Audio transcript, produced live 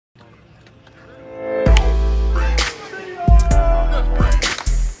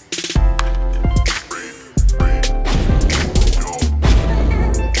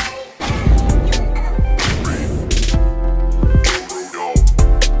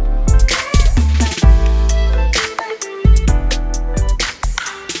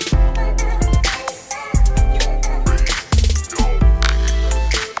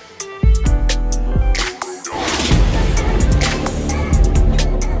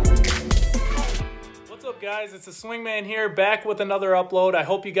Guys, it's the Swingman here, back with another upload. I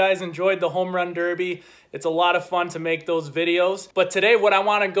hope you guys enjoyed the home run derby. It's a lot of fun to make those videos. But today what I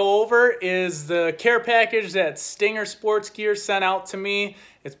want to go over is the care package that Stinger Sports Gear sent out to me.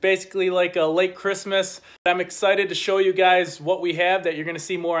 It's basically like a late Christmas. I'm excited to show you guys what we have that you're going to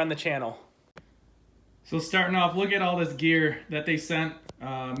see more on the channel. So starting off, look at all this gear that they sent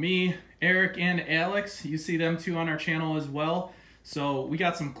me, Eric, and Alex. You see them two on our channel as well. So we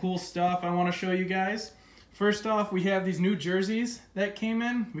got some cool stuff I want to show you guys. First off, we have these new jerseys that came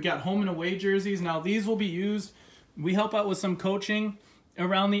in. We got home and away jerseys. Now these will be used. We help out with some coaching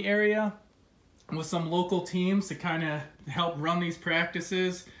around the area with some local teams to kind of help run these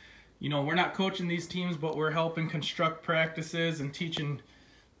practices. You know, we're not coaching these teams, but we're helping construct practices and teaching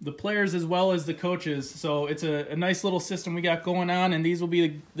the players as well as the coaches. So it's a nice little system we got going on, and these will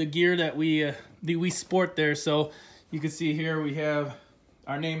be the gear that we sport there. So you can see here we have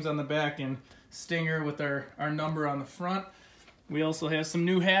our names on the back and Stinger with our number on the front. We also have some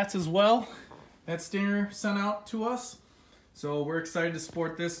new hats as well that Stinger sent out to us. So we're excited to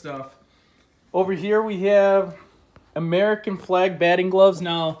sport this stuff. Over here we have American flag batting gloves.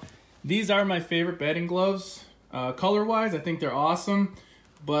 Now these are my favorite batting gloves. Color-wise, I think they're awesome.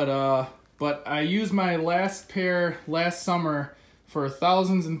 But I used my last pair last summer for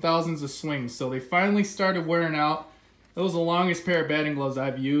thousands and thousands of swings. So they finally started wearing out. That was the longest pair of batting gloves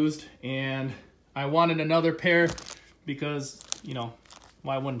I've used, and I wanted another pair because, you know,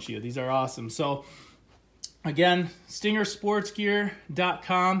 why wouldn't you? These are awesome. So again,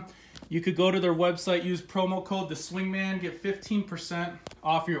 StingerSportsGear.com. You could go to their website, use promo code TheSwingman, get 15%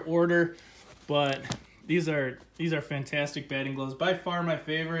 off your order. But these are fantastic batting gloves. By far my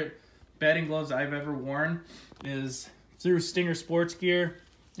favorite batting gloves I've ever worn is through Stinger Sports Gear,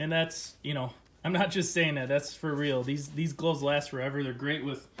 and that's, you know, I'm not just saying that, that's for real. These gloves last forever. They're great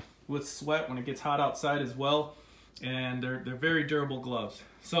with sweat when it gets hot outside as well, and they're very durable gloves.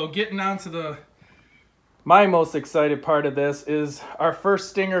 So getting on to my most excited part of this is our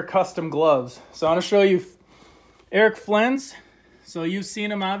first Stinger custom gloves. So I'm going to show you Eric Flynn's. So you've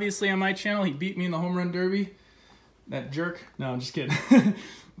seen him obviously on my channel. He beat me in the home run derby. That jerk. No, I'm just kidding.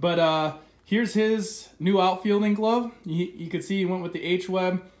 But here's his new outfielding glove. You can see he went with the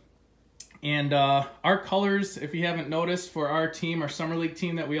H-Web. And our colors, if you haven't noticed, for our team, our summer league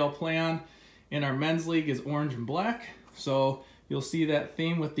team that we all play on in our men's league is orange and black. So you'll see that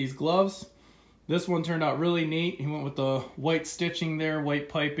theme with these gloves. This one turned out really neat. He went with the white stitching there, white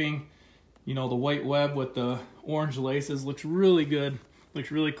piping, you know, the white web with the orange laces. Looks really good. Looks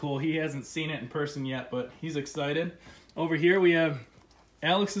really cool. He hasn't seen it in person yet, but he's excited. Over here we have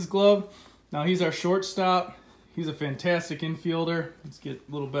Alex's glove. Now he's our shortstop. He's a fantastic infielder. Let's get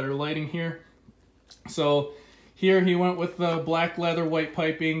a little better lighting here. So here he went with the black leather, white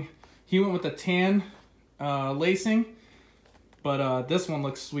piping. He went with the tan lacing, but this one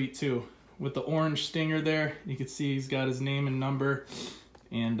looks sweet too. With the orange stinger there, you can see he's got his name and number.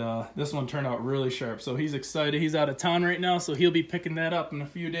 And this one turned out really sharp. So he's excited. He's out of town right now, so he'll be picking that up in a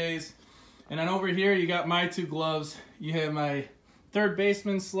few days. And then over here, you got my two gloves. You have my third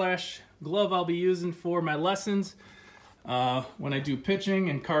baseman slash glove I'll be using for my lessons when I do pitching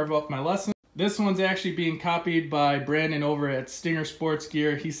and carve up my lessons. This one's actually being copied by Brandon over at Stinger Sports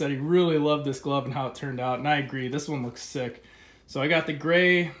Gear. He said he really loved this glove and how it turned out, and I agree. This one looks sick. So I got the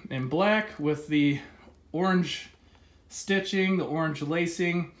gray and black with the orange stitching, the orange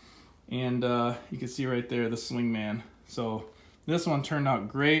lacing, and you can see right there the Swingman. So this one turned out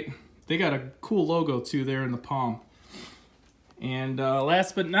great. They got a cool logo too there in the palm. And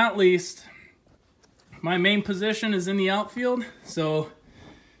last but not least, my main position is in the outfield. So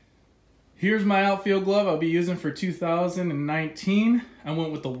here's my outfield glove I'll be using for 2019. I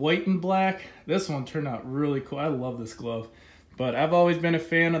went with the white and black. This one turned out really cool. I love this glove. But I've always been a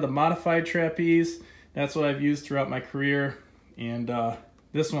fan of the modified trapeze. That's what I've used throughout my career. And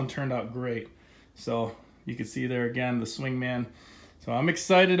this one turned out great. So you can see there again, the Swingman. So I'm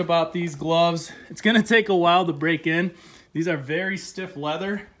excited about these gloves. It's going to take a while to break in. These are very stiff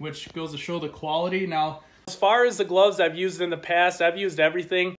leather, which goes to show the quality. Now, as far as the gloves I've used in the past, I've used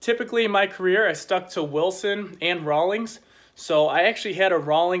everything. Typically in my career, I stuck to Wilson and Rawlings. So I actually had a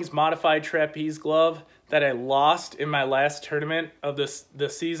Rawlings modified trapeze glove that I lost in my last tournament of this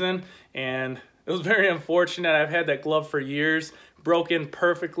season. And it was very unfortunate. I've had that glove for years, broke in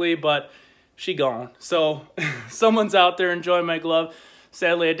perfectly, but she gone. So someone's out there enjoying my glove.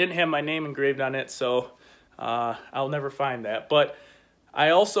 Sadly, I didn't have my name engraved on it, so I'll never find that. But I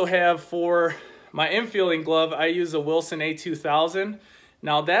also have, for my infielding glove, I use a Wilson A2000.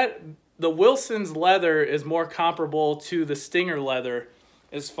 Now the Wilson's leather is more comparable to the Stinger leather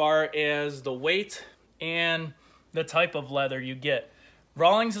as far as the weight and the type of leather you get.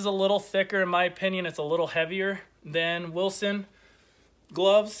 Rawlings is a little thicker in my opinion. It's a little heavier than Wilson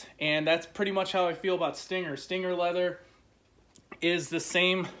gloves, and that's pretty much how I feel about Stinger. Stinger leather is the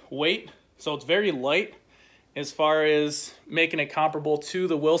same weight, so it's very light as far as making it comparable to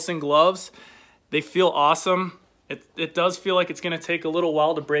the Wilson gloves. They feel awesome. It does feel like it's going to take a little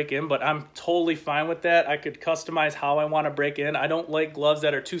while to break in, but I'm totally fine with that. I could customize how I want to break in. I don't like gloves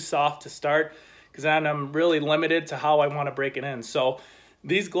that are too soft to start, because then I'm really limited to how I want to break it in. So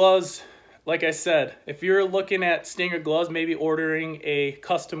these gloves, like I said, if you're looking at Stinger gloves, maybe ordering a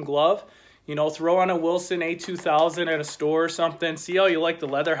custom glove, you know, throw on a Wilson A2000 at a store or something. See how you like the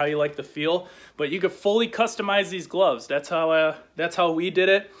leather, how you like the feel. But you could fully customize these gloves. That's how we did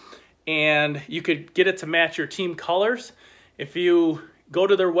it. And you could get it to match your team colors. If you go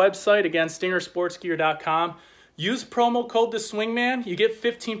to their website, again, stingersportsgear.com, use promo code TheSwingman. You get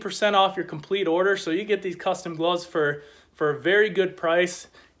 15% off your complete order. So you get these custom gloves for a very good price.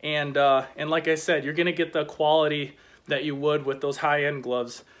 And like I said, you're gonna get the quality that you would with those high-end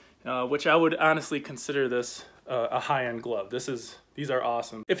gloves, which I would honestly consider this a high-end glove. These are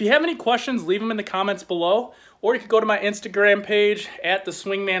awesome. If you have any questions, leave them in the comments below, or you could go to my Instagram page at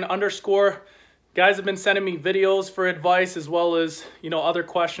 @theswingman_. Guys have been sending me videos for advice, as well as, you know, other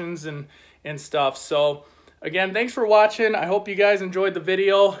questions and stuff. So again, thanks for watching. I hope you guys enjoyed the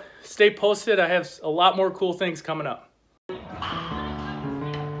video. Stay posted. I have a lot more cool things coming up.